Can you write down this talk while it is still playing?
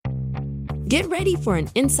Get ready for an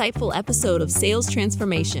insightful episode of Sales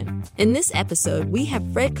Transformation. In this episode, we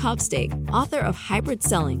have Fred Copestake, author of Hybrid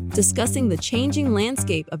Selling, discussing the changing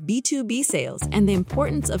landscape of B2B sales and the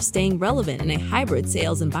importance of staying relevant in a hybrid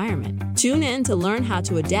sales environment. Tune in to learn how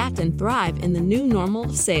to adapt and thrive in the new normal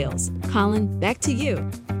of sales. Colin, back to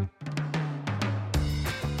you.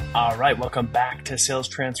 All right, welcome back to Sales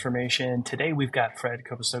Transformation. Today we've got Fred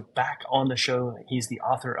Copestake back on the show. He's the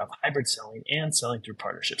author of Hybrid Selling and Selling Through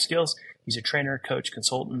Partnership Skills. He's a trainer, coach,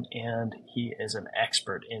 consultant, and he is an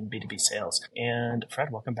expert in B2B sales. And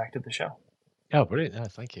Fred, welcome back to the show. Oh, brilliant. No,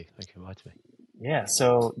 thank you. Thank you for inviting me. Yeah,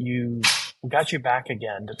 so we got you back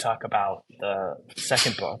again to talk about the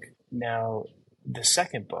second book. Now, the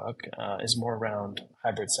second book is more around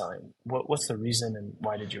hybrid selling. What's the reason and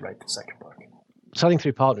why did you write the second book? Selling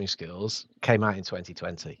Through Partnering Skills came out in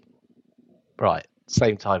 2020. Right.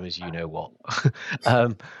 Same time as you know what.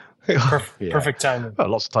 Perfect timing. Well,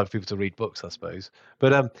 lots of time for people to read books, I suppose.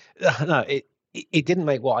 But no, it didn't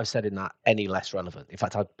make what I've said in that any less relevant. In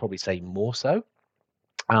fact, I'd probably say more so.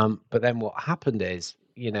 But then what happened is,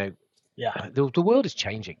 the world is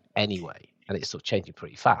changing anyway, and it's sort of changing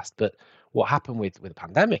pretty fast. But what happened with the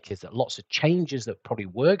pandemic is that lots of changes that probably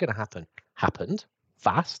were going to happen happened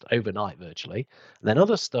fast, overnight virtually. And then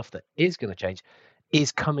other stuff that is going to change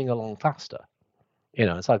is coming along faster.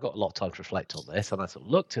 And so I've got a lot of time to reflect on this, and I sort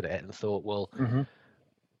of looked at it and thought, well,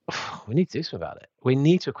 we need to do something about it. We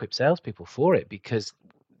need to equip salespeople for it because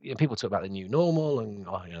people talk about the new normal and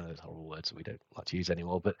those horrible words that we don't like to use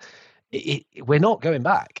anymore. But we're not going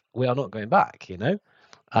back. We are not going back. And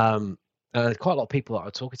quite a lot of people that I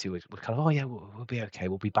was talking to were kind of, we'll be okay.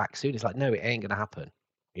 We'll be back soon. It's like, no, it ain't going to happen.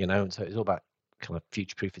 And so it's all about kind of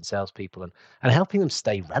future-proofing salespeople and helping them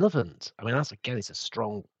stay relevant. I mean, it's a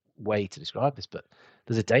strong way to describe this, but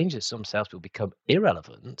there's a danger that some salespeople become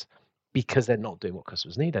irrelevant because they're not doing what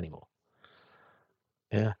customers need anymore.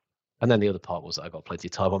 Yeah. And then the other part was that I got plenty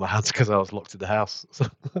of time on my hands because I was locked in the house. So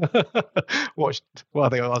I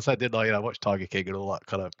think I said, didn't I? I watched Tiger King and all that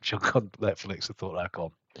kind of junk on Netflix and thought, I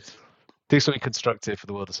can't do something constructive for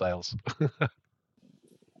the world of sales.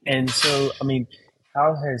 And so, I mean,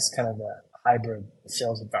 how has kind of the hybrid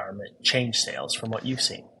sales environment changed sales from what you've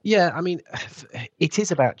seen? Yeah, I mean, it is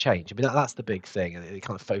about change. I mean, that's the big thing, and it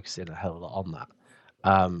kind of focuses in a hell of a lot on that.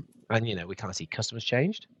 And we kind of see customers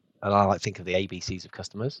changed, and I think of the ABCs of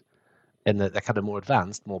customers, and that they're kind of more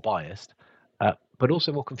advanced, more biased, but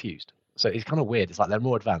also more confused. So it's kind of weird. It's like they're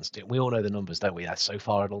more advanced. We all know the numbers, don't we? They're so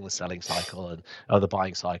far along the selling cycle and the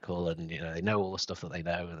buying cycle, and they know all the stuff that they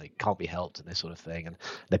know, and they can't be helped and this sort of thing. And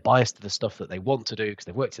they're biased to the stuff that they want to do because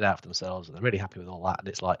they've worked it out for themselves, and they're really happy with all that. And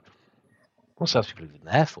it's like, what salespeople even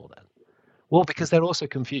there for then? Well, because they're also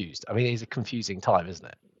confused. I mean, it's a confusing time, isn't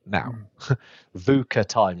it? Now, VUCA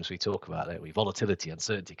times we talk about it. Volatility,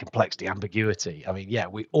 uncertainty, complexity, ambiguity. I mean,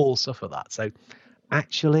 we all suffer that. So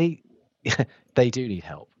actually, they do need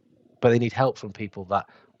help. But they need help from people that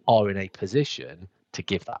are in a position to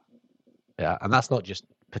give that. Yeah, and that's not just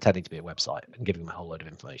pretending to be a website and giving them a whole load of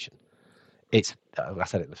information. It's, I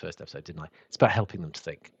said it in the first episode, didn't I? It's about helping them to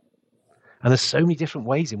think. And there's so many different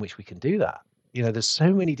ways in which we can do that. There's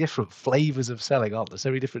so many different flavors of selling, aren't there? So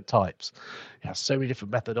many different types. So many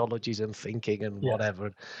different methodologies and thinking and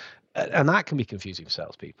whatever. And that can be confusing for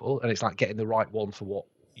salespeople. And it's like getting the right one for what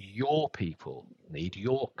your people need,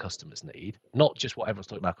 your customers need, not just what everyone's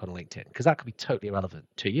talking about on LinkedIn, because that could be totally irrelevant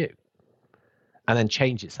to you. And then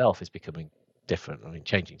change itself is becoming different. I mean,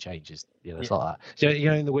 changing changes, it's like that. So,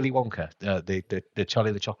 in the Willy Wonka, the Charlie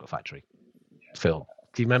and the Chocolate Factory film,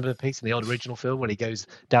 do you remember the piece in the old original film when he goes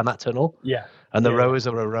down that tunnel? Yeah. And the rowers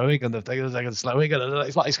are rowing and the things are slowing, and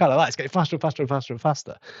it's kind of that. It's getting faster and faster and faster and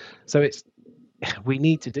faster. So we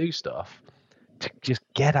need to do stuff to just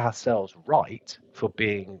get ourselves right for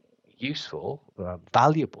being useful,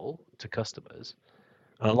 valuable to customers.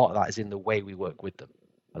 And a lot of that is in the way we work with them.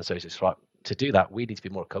 And so it's right to do that, we need to be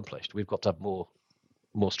more accomplished. We've got to have more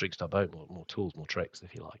strings to our bow, more tools, more tricks,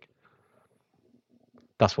 if you like.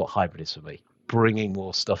 That's what hybrid is for me. Bringing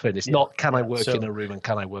more stuff in. It's not, can I work in a room and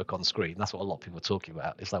can I work on screen? That's what a lot of people are talking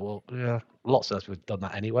about. It's like, well, lots of us have done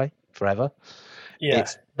that anyway, forever. Yeah.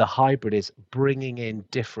 It's the hybrid is bringing in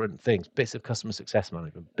different things, bits of customer success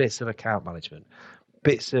management, bits of account management,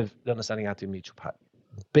 bits of understanding how to do mutual pack,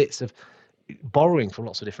 bits of borrowing from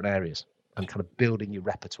lots of different areas and kind of building your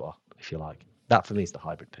repertoire, if you like. That for me is the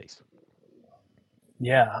hybrid piece.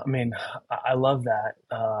 Yeah, I mean, I love that.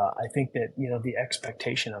 I think that, the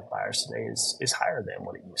expectation of buyers today is higher than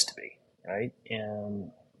what it used to be, right? And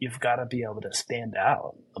you've got to be able to stand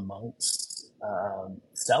out amongst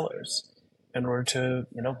sellers in order to,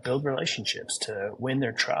 build relationships, to win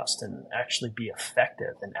their trust and actually be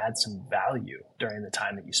effective and add some value during the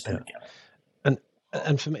time that you spend together.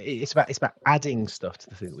 And for me, it's about adding stuff to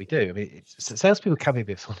the thing that we do. I mean, salespeople can be a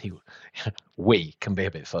bit funny. We can be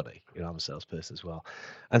a bit funny. I'm a salesperson as well,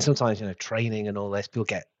 and sometimes training and all this, people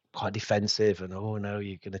get quite defensive and, oh no,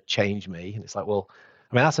 you're going to change me, and it's like, well,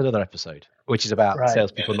 I mean, that's another episode, which is about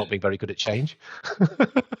salespeople not being very good at change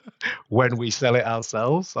when we sell it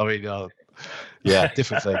ourselves. I mean,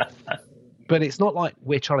 different thing. But it's not like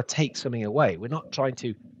we're trying to take something away. We're not trying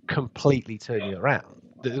to completely turn you around.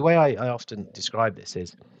 The way I often describe this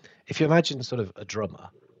is, if you imagine sort of a drummer,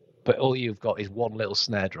 but all you've got is one little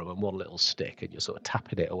snare drum and one little stick, and you're sort of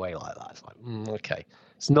tapping it away like that. It's like, okay,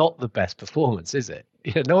 it's not the best performance, is it?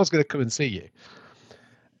 No one's going to come and see you.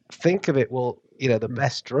 Think of it, well, the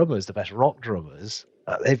best drummers, the best rock drummers,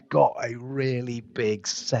 they've got a really big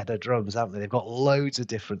set of drums, haven't they? They've got loads of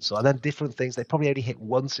different songs, and then different things. They probably only hit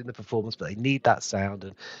once in the performance, but they need that sound.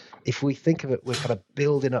 And if we think of it, we're kind of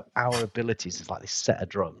building up our abilities as like this set of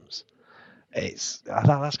drums. That's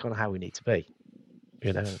kind of how we need to be,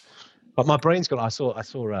 But my brain's gone. I saw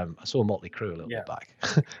Motley Crue a little bit back.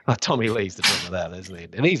 Tommy Lee's the drummer there, isn't he?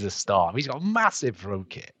 And he's a star. He's got a massive drum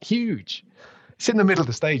kit, huge. It's in the middle of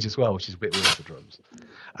the stage as well, which is a bit weird for drums.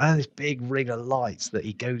 And this big ring of lights that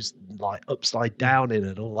he goes like upside down in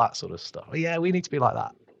and all that sort of stuff. Yeah, we need to be like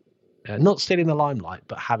that. Not still in the limelight,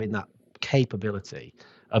 but having that capability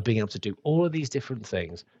of being able to do all of these different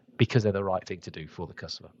things because they're the right thing to do for the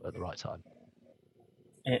customer at the right time.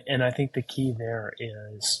 And I think the key there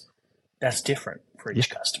is that's different for each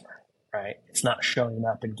customer, right? It's not showing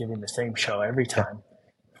up and giving the same show every time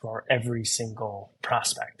for every single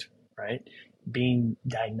prospect, right? Being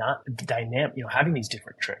dynamic, having these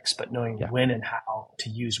different tricks, but knowing when and how to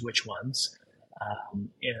use which ones,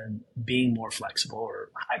 and being more flexible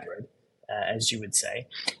or hybrid, as you would say,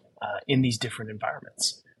 in these different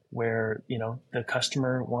environments where, the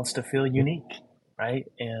customer wants to feel unique, right?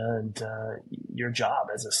 And your job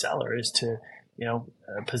as a seller is to,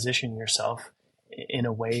 position yourself in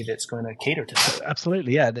a way that's going to cater to them.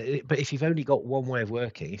 Absolutely, yeah. But if you've only got one way of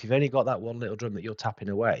working, if you've only got that one little drum that you're tapping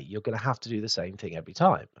away, you're going to have to do the same thing every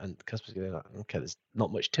time. And the customer's going to be like, okay, there's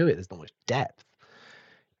not much to it. There's not much depth.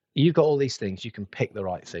 You've got all these things. You can pick the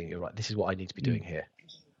right thing. You're right. This is what I need to be doing here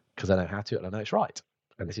because I know how to, and I know it's right.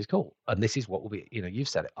 And this is cool. And this is what will be, you've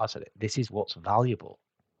said it. I said it. This is what's valuable.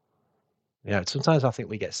 Sometimes I think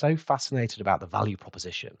we get so fascinated about the value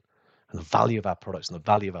proposition and the value of our products and the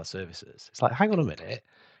value of our services. It's like, hang on a minute.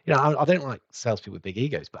 I don't like salespeople with big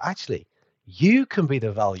egos, but actually, you can be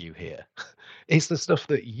the value here. It's the stuff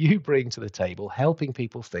that you bring to the table, helping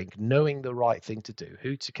people think, knowing the right thing to do,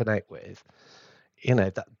 who to connect with.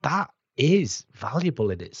 That is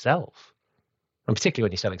valuable in itself. And particularly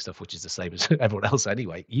when you're selling stuff which is the same as everyone else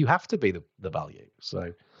anyway, you have to be the value.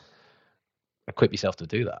 So equip yourself to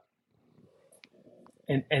do that.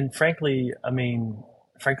 And frankly,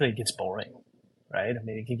 it gets boring, right? I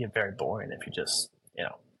mean, it can get very boring if you just,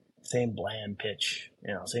 same bland pitch,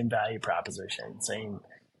 same value proposition, same,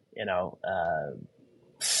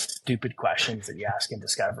 stupid questions that you ask in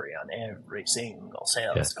discovery on every single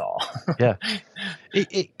sales call.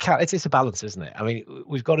 It's a balance, isn't it? I mean,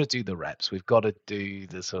 we've got to do the reps. We've got to do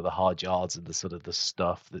the sort of the hard yards and the sort of the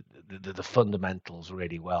stuff, the fundamentals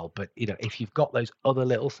really well. But, if you've got those other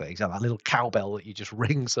little things, like that little cowbell that you just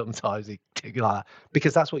ring sometimes,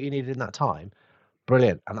 because that's what you needed in that time.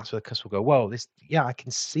 Brilliant. And that's where the customer will go, whoa, I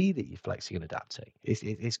can see that you're flexing and adapting.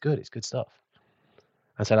 It's good. It's good stuff.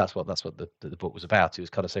 And so that's what the book was about. It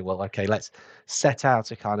was kind of saying, well, okay, let's set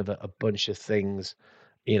out a kind of a bunch of things,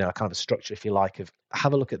 kind of a structure, if you like, of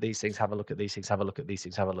have a look at these things, have a look at these things, have a look at these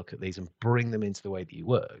things, have a look at these, and bring them into the way that you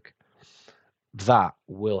work. That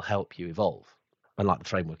will help you evolve. And like the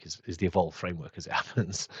framework is the evolve framework as it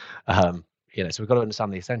happens. So we've got to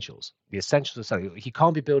understand the essentials. The essentials of selling. You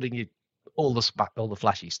can't be building all the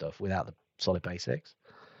flashy stuff without the solid basics.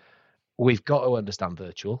 We've got to understand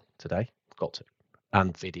virtual today. Got to.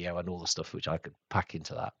 And video and all the stuff which I could pack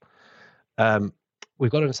into that. We've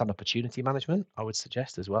got to understand opportunity management, I would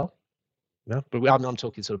suggest as well. But I'm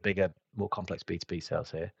talking sort of bigger, more complex B2B sales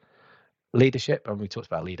here. Leadership, and we talked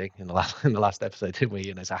about leading in the last episode, didn't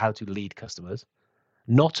we? So how to lead customers,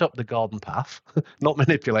 not up the garden path, not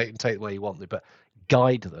manipulate and take the way you want them, but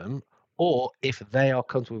guide them. Or if they are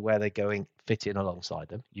comfortable with where they're going, fit in alongside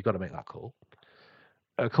them. You've got to make that call.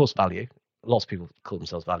 Of course, value. Lots of people call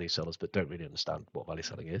themselves value sellers, but don't really understand what value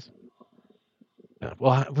selling is.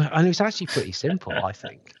 Well, and it's actually pretty simple, I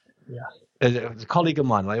think. A colleague of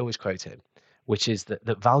mine, I always quote him, which is that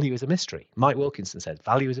value is a mystery. Mike Wilkinson said,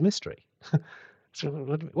 value is a mystery.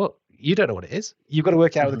 So, well, you don't know what it is. You've got to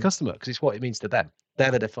work it out with the customer because it's what it means to them. They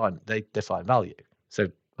define value. So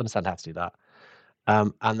understand how to do that.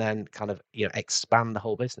 And then kind of, expand the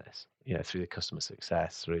whole business, through the customer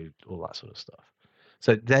success, through all that sort of stuff.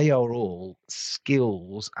 So they are all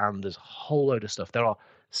skills, and there's a whole load of stuff. There are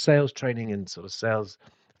sales training and sort of sales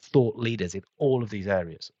thought leaders in all of these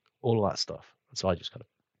areas, all of that stuff. And so I just kind of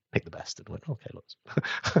picked the best and went, okay, let's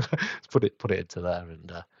put it into there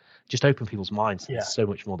and just open people's minds. Yeah. There's so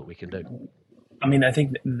much more that we can do. I mean, I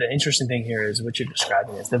think the interesting thing here is what you're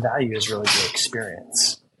describing is the value is really the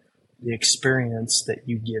experience that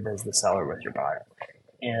you give as the seller with your buyer.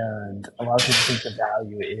 And a lot of people think the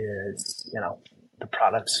value is, the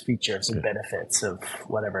products, features, and benefits of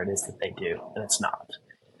whatever it is that they do, and it's not.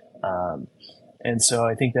 And so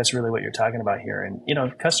I think that's really what you're talking about here. And,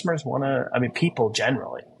 customers people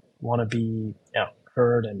generally want to be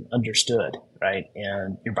heard and understood, right?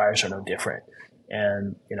 And your buyers are no different.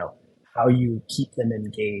 And, how you keep them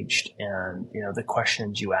engaged and, the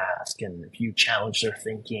questions you ask, and if you challenge their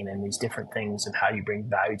thinking and these different things, and how you bring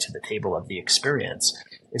value to the table of the experience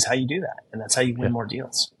is how you do that. And that's how you win more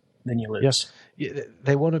deals than you lose. Yeah,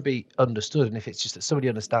 they want to be understood. And if it's just that somebody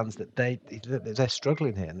understands that they're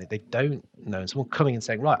struggling here and they don't know, and someone coming and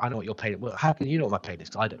saying, right, I know what you're paying. Well, how can you know what my pain is?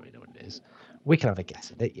 Because I don't really know what it is. We can have a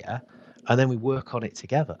guess at it. Yeah. And then we work on it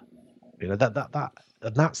together. And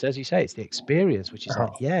that's, as you say, it's the experience, which is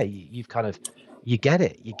like, you get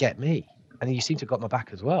it, you get me, and you seem to have got my back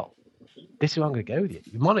as well. This is where I'm going to go with you.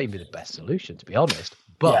 You might not even be the best solution, to be honest,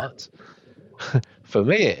 but for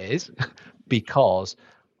me it is, because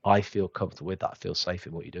I feel comfortable with that. I feel safe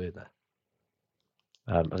in what you're doing there.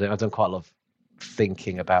 I've done quite a lot of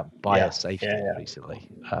thinking about buyer safety recently,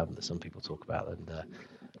 that some people talk about, and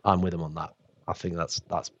I'm with them on that. I think that's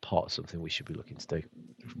part of something we should be looking to do,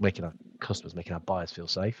 making our customers, making our buyers feel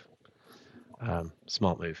safe.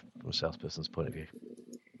 Smart move from a salesperson's point of view.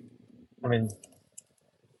 I mean,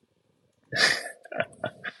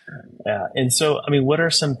 yeah. And so, what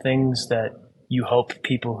are some things that you hope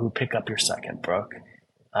people who pick up your second book,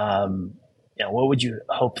 what would you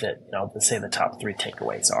hope that, let's say the top 3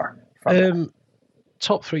 takeaways are from that?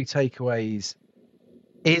 Top 3 takeaways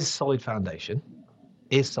is solid foundation.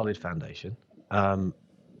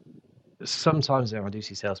 Sometimes I do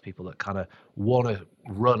see salespeople that kind of want to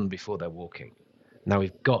run before they're walking. Now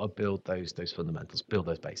we've got to build those fundamentals, build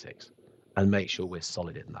those basics, and make sure we're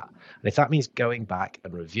solid in that. And if that means going back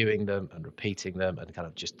and reviewing them and repeating them and kind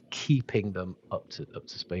of just keeping them up to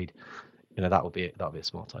speed, that'll be a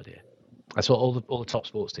smart idea. That's what all the top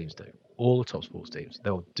sports teams do. All the top sports teams,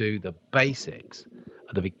 they'll do the basics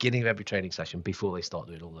at the beginning of every training session before they start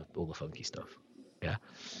doing all the funky stuff. Yeah.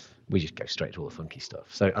 We just go straight to all the funky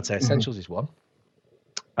stuff. So I'd say essentials is one.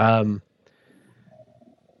 You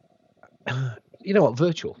know what?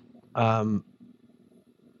 Virtual. Having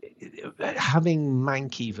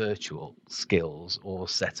manky virtual skills or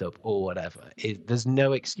setup or whatever, there's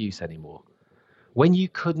no excuse anymore. When you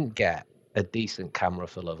couldn't get a decent camera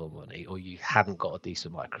for love or money, or you hadn't got a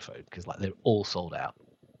decent microphone because they're all sold out.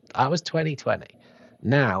 That was 2020.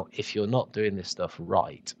 Now, if you're not doing this stuff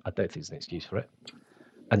right, I don't think there's an excuse for it.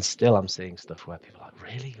 And still, I'm seeing stuff where people are like,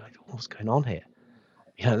 really? What's going on here?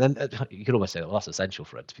 And then you could almost say, well, that's essential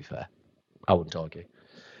for it, to be fair. I wouldn't argue.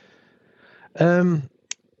 The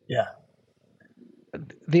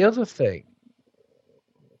other thing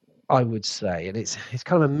I would say, and it's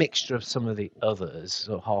kind of a mixture of some of the others,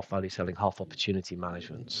 sort of half value selling, half opportunity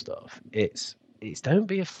management stuff. It's don't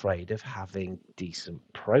be afraid of having decent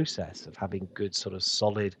process, of having good sort of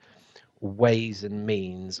solid ways and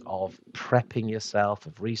means of prepping yourself,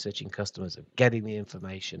 of researching customers, of getting the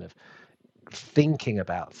information, of thinking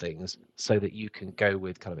about things so that you can go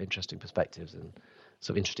with kind of interesting perspectives and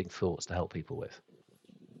some interesting thoughts to help people with.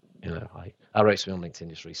 I wrote something on LinkedIn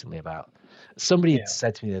just recently about somebody had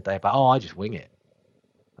said to me the other day about, I just wing it.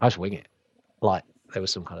 Like there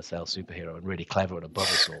was some kind of sales superhero and really clever and above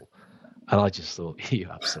us all. And I just thought, you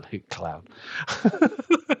absolute clown.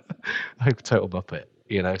 Total muppet.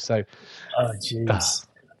 So. Oh, jeez.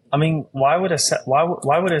 Why would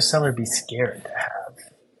a seller be scared to have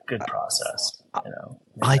good process? I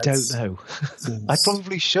don't know. I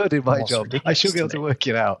probably should in my job. I should be able to work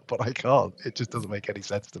it out, but I can't. It just doesn't make any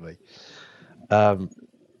sense to me. I think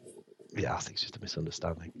it's just a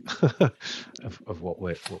misunderstanding of what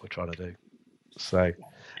we're trying to do. So,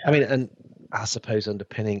 and I suppose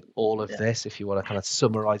underpinning all of this, if you want to kind of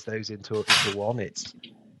summarize those into one, it's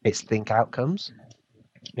think outcomes.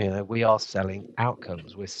 We are selling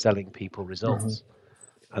outcomes. We're selling people results.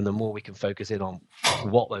 And the more we can focus in on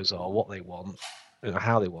what those are, what they want,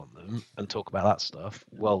 how they want them and talk about that stuff,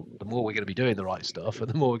 well, the more we're going to be doing the right stuff and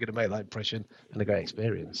the more we're going to make that impression and a great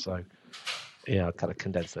experience. So, yeah, I kind of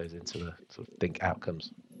condense those into the sort of think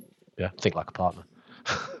outcomes. Yeah, think like a partner.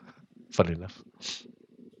 Funny enough.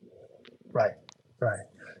 Right.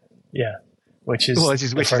 Yeah. Which is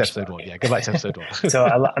episode 1. Yeah, go back to episode 1. So,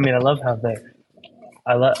 I love how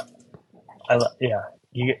yeah.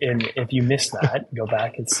 And if you missed that, go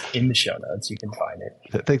back. It's in the show notes. You can find it.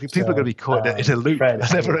 People are going to be caught in a loop, Fred,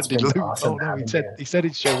 a never-ending loop. Awesome he said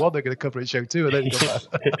in show 1 they're going to cover it in show 2, and then you go back.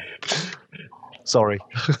 Sorry.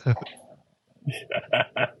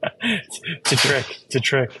 It's a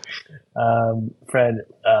trick. Fred,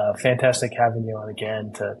 fantastic having you on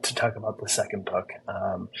again to talk about the second book.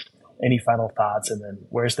 Any final thoughts, and then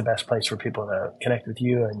where's the best place for people to connect with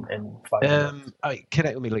you and find you?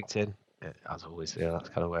 Connect with me LinkedIn. As always, yeah, that's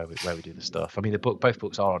kind of where we do the stuff. I mean, both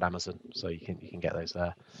books are on Amazon, so you can get those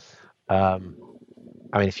there. I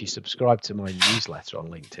mean, if you subscribe to my newsletter on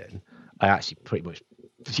LinkedIn, I actually pretty much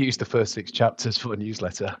used the first 6 chapters for a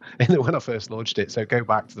newsletter when I first launched it. So go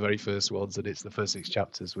back to the very first ones, and it's the first 6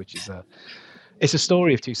 chapters, which is it's a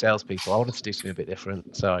story of 2 salespeople. I wanted to do something a bit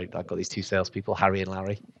different, so I got these 2 salespeople, Harry and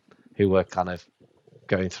Larry, who were kind of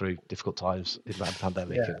going through difficult times in that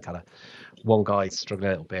pandemic, and kind of one guy's struggling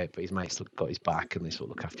a little bit, but his mate's got his back, and they sort of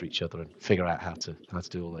look after each other and figure out how to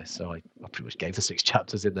do all this. So I pretty much gave the 6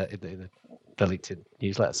 chapters in the LinkedIn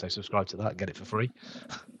newsletter. So subscribe to that and get it for free.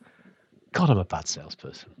 God, I'm a bad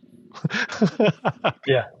salesperson.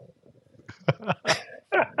 Yeah.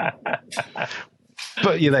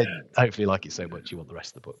 But you know, hopefully you like it so much you want the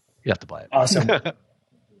rest of the book. You have to buy it. Awesome.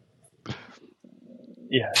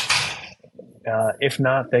 Yeah. If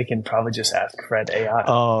not, they can probably just ask Fred AI.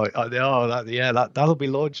 That'll be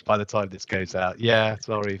launched by the time this goes out. Yeah,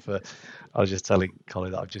 sorry I was just telling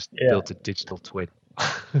Colin that I've just built a digital twin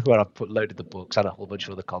where I've loaded the books and a whole bunch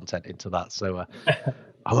of other content into that. So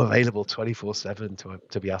I'm available 24/7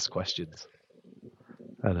 to be asked questions.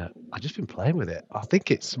 And I've just been playing with it. I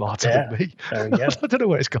think it's smarter than me. There we go. I don't know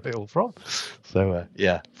where it's got it all from. So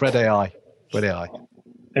Fred AI.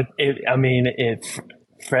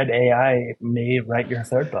 Fred AI may write your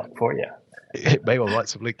 3rd book for you. It may well write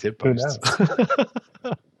some LinkedIn posts. Who knows?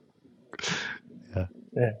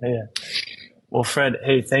 Yeah. Well, Fred,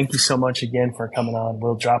 hey, thank you so much again for coming on.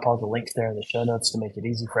 We'll drop all the links there in the show notes to make it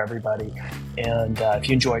easy for everybody. And if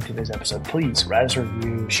you enjoyed today's episode, please write us a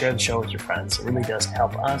review, share the show with your friends. It really does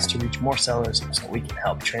help us to reach more sellers so we can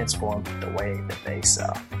help transform the way that they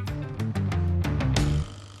sell.